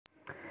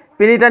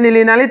Pinita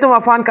nili nalitum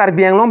afan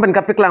Karbi Anglong ben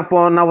kapik lang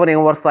pon na VORENG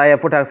AWARSAI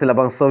APHUTHAK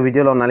LABANGSO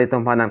video lo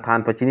nalitum panang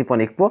than pachini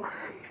pon ikpo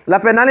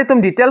lape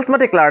nalitum details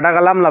mate klar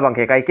dagalam labang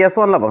ke kai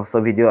keson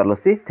labangso video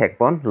arlosi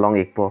thekpon long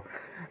ikpo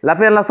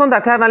lape lason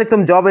dakthar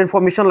nalitum job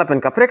information lapen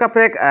kaprek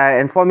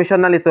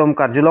information nalitum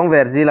karjulong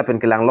verji lapen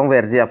kilanglong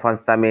verji afan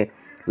stame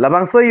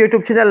labangso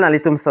YouTube channel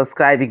nalitum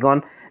subscribe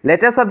igon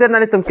latest update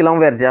nalitum kilong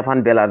verji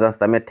afan bel arjas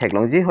stame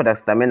theklongji hodak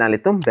stame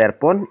nalitum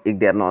berpon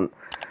igdernon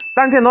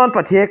Tangte non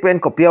patiek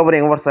pen copy of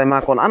VORENG AWARSAI ma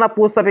kon ana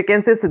post sa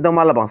vacancies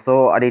sidoma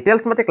labangso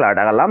details mate klar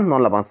dagalam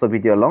non labangso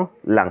video long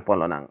lang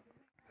polonang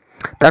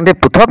Tangte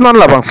puthot non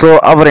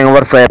labangso VORENG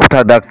AWARSAI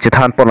APHUTHAK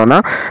chithan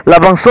polona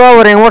labangso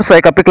VORENG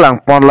AWARSAI kapik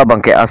lang pon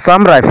labangke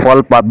Assam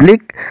Rifle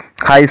Public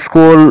High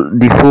School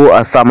diphu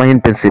Assam hin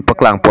principal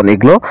lang pon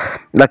iglo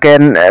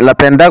laken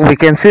lapendak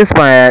vacancies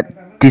ma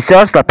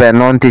teachers lapen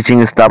non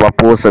teaching staff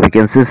post sa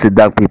vacancies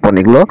sidak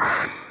pipon iglo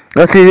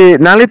Kasi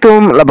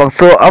nalitum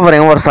labangso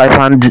VORENG AWARSAI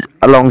fan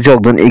along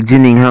jog don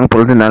igjining hang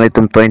pol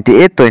nalitum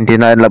 28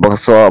 29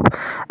 labangso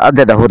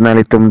ada dahud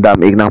nalitum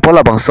dam ignang pol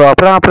labangso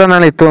apra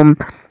nalitum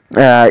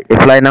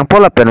apply nang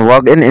pol apen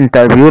work in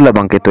interview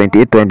labang ke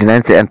 28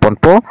 29 se pon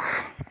po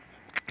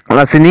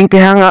la sining ke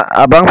hang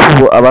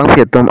abang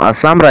fiatum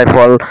Assam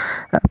Rifle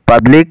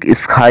Public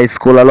High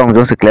School along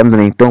jong se claim don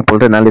itong pol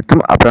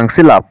nalitum aprang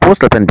sila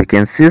post lapen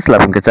vacancies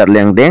labang ke char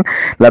leng deng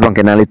labang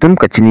ke nalitum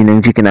kachini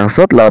neng ji kinang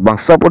sot labang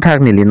sop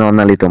uthak nili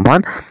non nalitum pan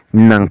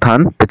nang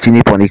than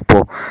pachini ponik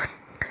po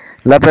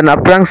lapen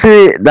aprang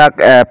si dak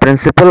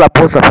principal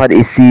apos afad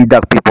isi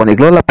dak pipon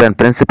iglo lapen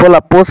principal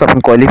apos apun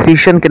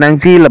qualification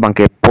kinang ji labang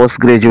ke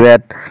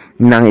postgraduate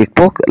nang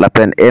ikpok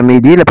lapen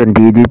MED lapen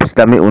BEd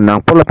pustami unang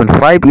po lapen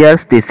 5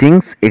 years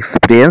teaching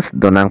experience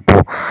donang po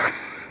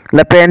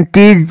lapen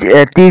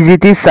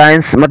TGT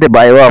science mate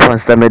bio afan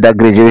stami dak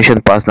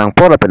graduation pass nang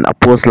po lapen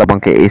apos labang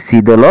ke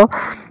AC dolo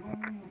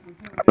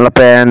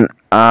lapen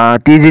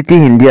TGT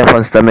Hindi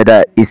afan stami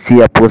da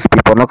isi apos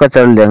pipono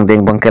kachar liang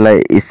deng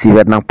bangkela isi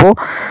wet nang po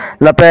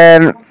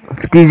lapen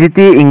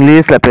TGT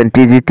English lapen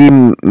TGT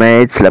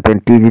Maths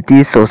lapen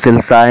TGT Social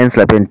Science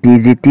lapen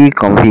TGT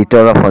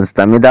Computer afan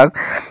stami dak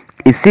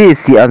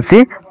isi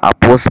ansi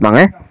apos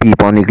bange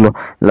pipon iglo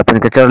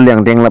lapen kachar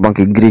liang deng labang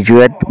ki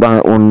graduate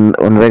bang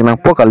unwek nang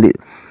po kali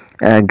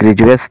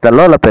graduate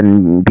stalo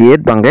lapen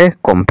BEd bange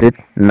complete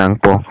nang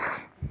po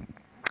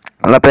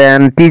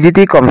lapen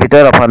TGT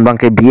Computer afan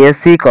bangke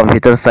BSc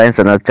Computer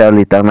Science and Char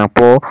litang nang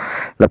po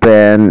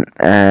lapen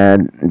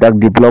dak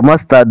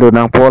diploma stado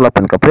nang po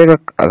lapen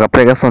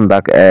kaprega son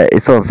dak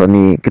ison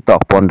soni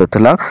kitok pon do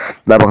telang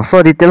labang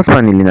so details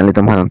manili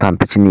nalitum hanang tan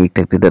pechini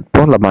iktek tidat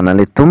po laban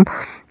nalitum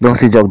dong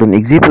si jogdun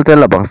example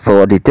tel labang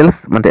so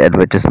details mante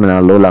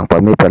advertisement lo lang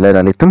pami pala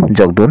nalitum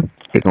jogdun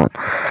ikon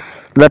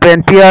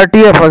lapen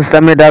PRT afan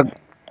stame dak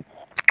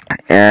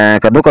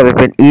kadu ka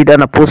pen ida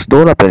na post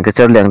do lapen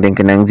kachar liang deng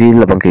kinang ji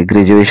labang ke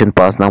graduation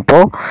pass nang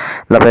po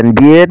lapen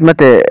BEd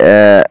mate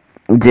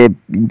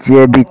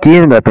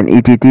JBT lapen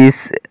ETT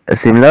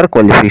similar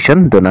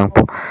qualification do nang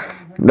po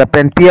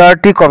lapen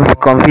PRT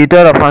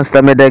computer afan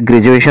stame dak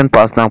graduation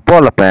pass nang po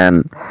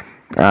lapen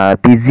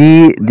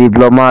PG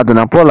diploma do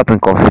nang po lapen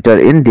computer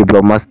in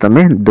diploma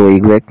stame do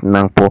igwek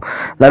nang po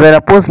lapen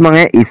apos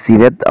mange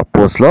isiwet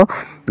apos lo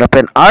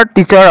lapen art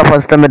teacher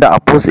afan stame da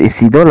apos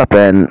isido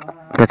lapen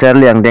kachar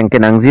liang deng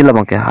kinang ji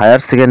labang ke higher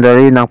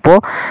secondary nang po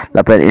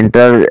lapen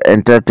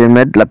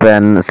entertainment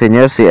lapen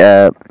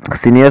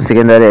senior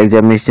secondary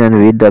examination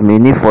with the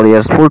mini 4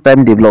 years full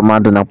time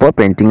diploma do nang po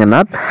painting and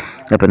art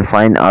lapen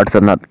fine arts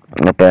and art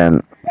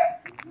lapen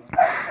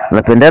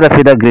da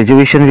fida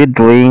graduation with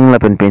drawing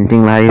lapen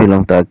painting lai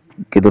hilong ta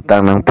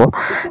kidutang nang po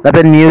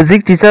lapen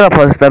music teacher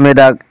afan stame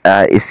da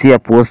isi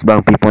apos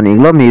bang pipon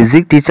iglo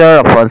music teacher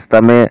afan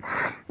stame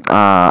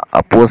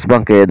apos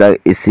bang ke da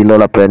isilo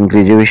lapen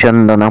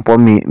graduation nang po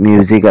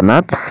music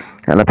anat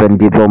lapen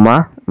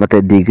diploma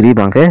mate degree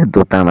bang ke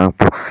dutang nang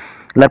po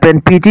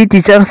lapen PT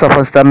teacher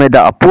afan stame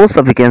da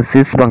apos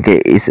vacancies bang ke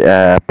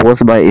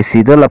post by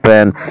isido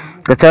lapen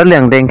kachar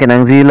liang deng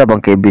kenang ji labang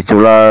ke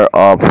bachelor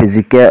of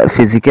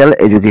physical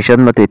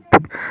education mate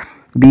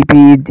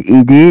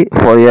BPED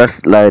 4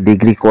 years la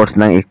degree course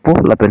nang ikpo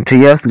lapen 3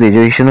 years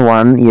graduation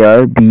 1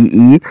 year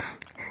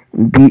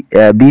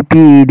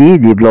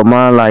BPED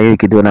diploma lai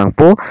kido nang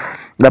po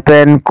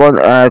lapen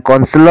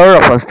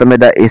counselor of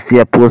astameda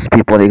Asia post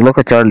people iglo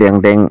kachar liang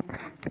deng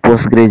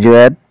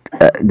postgraduate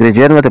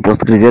graduate mate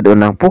postgraduate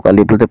unang po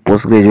kalipute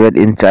postgraduate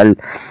in child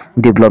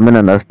development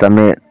and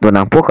astame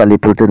donang po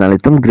kalipute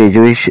nalitum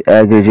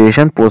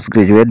graduation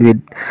postgraduate with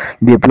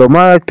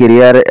diploma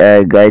career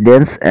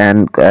guidance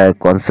and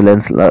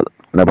counseling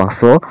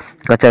labangso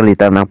kachar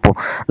litang nang po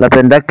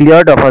lapen da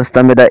cleared of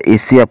astame da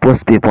Asia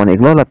post people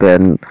iglo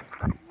lapen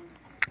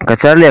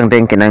kachar liang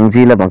deng kinang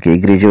ji labang ki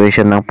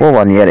graduation nang po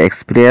 1 year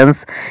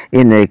experience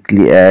in a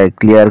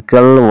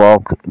clerical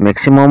work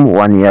maximum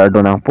 1 year do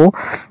nang po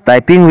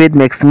typing with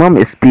maximum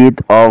speed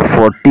of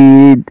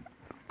 40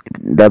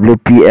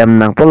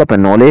 WPM nang po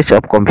lapen knowledge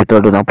of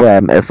computer do nang po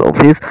MS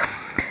Office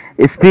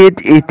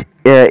speed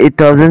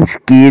 8000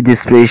 key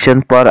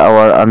distribution per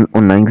hour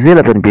unang zil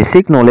lapen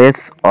basic knowledge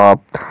of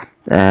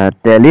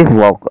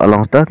telework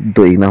along the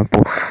doing nang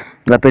po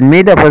lapen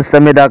meda first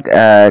medak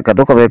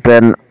kadok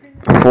pen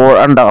for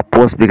anda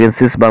post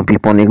vacancies bang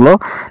pipon iglo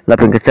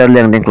lapen kecar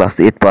liang deng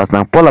class 8 pass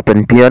nang po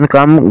lapen pion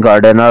kam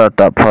gardener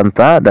ta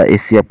phanta da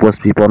asia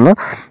post pipon lo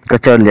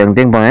kecar liang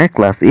deng bang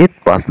class 8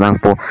 pass nang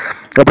po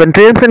lapen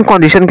terms and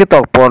condition ke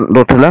tok pon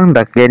dotulang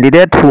the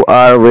candidate who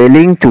are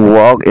willing to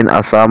work in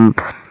Assam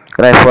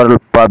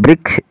Rifle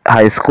Public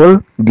High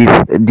School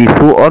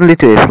diphu only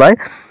to apply.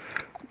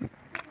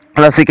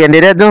 Si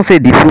candidate jong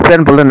se diphu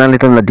pen bolen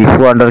nalitum la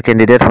diphu under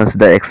candidate fans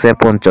da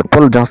accept on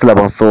chotpol jong se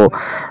labangso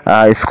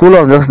school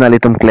on jong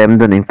nalitum claim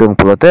don ingtung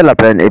plote la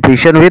pen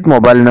application with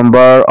mobile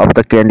number of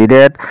the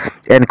candidate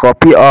and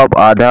copy of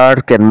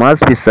Aadhaar can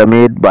must be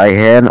submitted by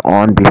hand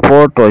on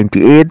before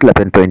 28 la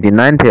pen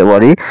 29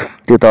 February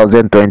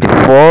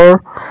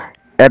 2024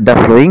 at the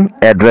following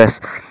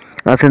address.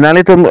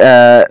 Nalitum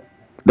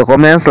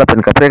documents lapen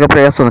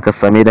kapre son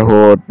kasami dah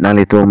ho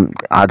nalitum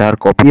Aadhaar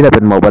copy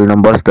lapen mobile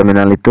numbers tamen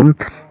nalitum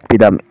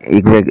pidam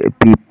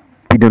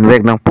pidun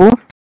weg nang pu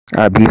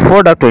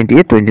before the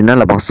 28 29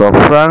 labang so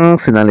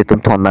frank sinalitum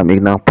thonnam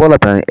ignang po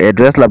lapen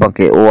address labang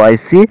ke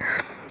OIC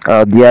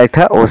dia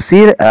tha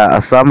OC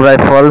Assam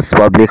Rifles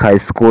Public High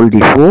School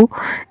diphu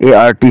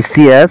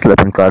ARTCS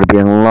lapen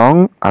Karbi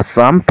Anglong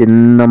Assam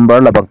pin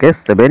number labang ke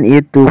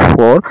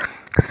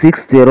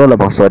 782460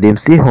 labang so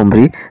DMC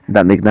Homri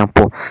damig nang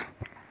po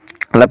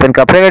lapen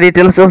kapre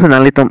details so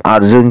sinalitum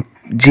Arjun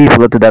G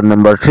follow to that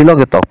number 3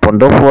 log talk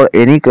pondo for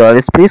any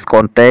queries please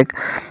contact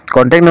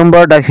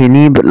number dak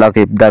hini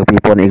lagi dak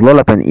pipon iglo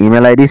lapen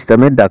email ID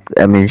stame dak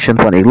mention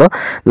pon iglo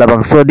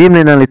labang sodim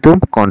nenalitum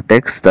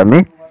context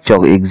stame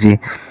chog igji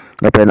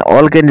lapen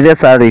all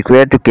candidates are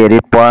required to carry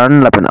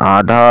PAN lapen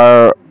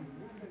Aadhaar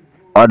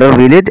other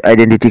valid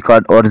identity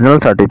card original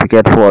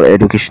certificate for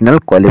educational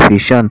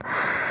qualification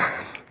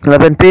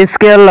lapen pay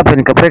scale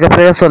lapen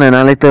kapre so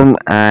nenalitum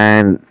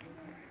and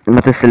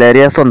mate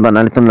salary son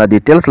banalitum la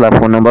details la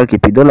phone number ki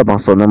pido la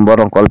bangso number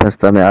on call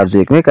pesta me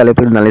arju ekme kale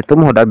pil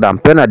nalitum hodak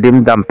dampen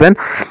adim dampen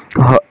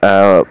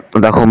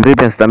da khomri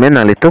pesta me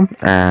nalitum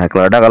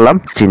klada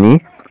galam chini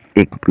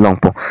ik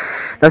longpo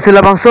da sila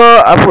bangso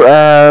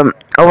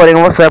wareng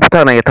WhatsApp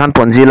ta na ethan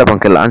ponji la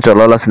bangkel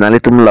ancholo la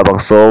sinalitum la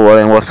bangso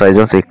wareng WhatsApp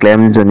jon se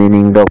claim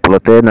jonining dok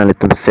plote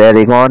nalitum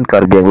sharing on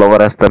Karbi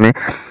Anglong Assam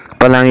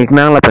palang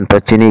iknang lapen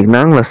pachini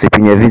iknang la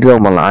sipinya video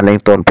mala aleng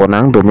ton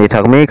ponang dumi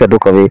thakme kadu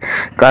kawe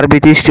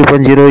Karbi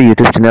 2.0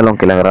 YouTube channel ong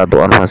kelang ra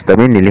do on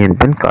fastame nilihin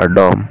pen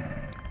KARDOM.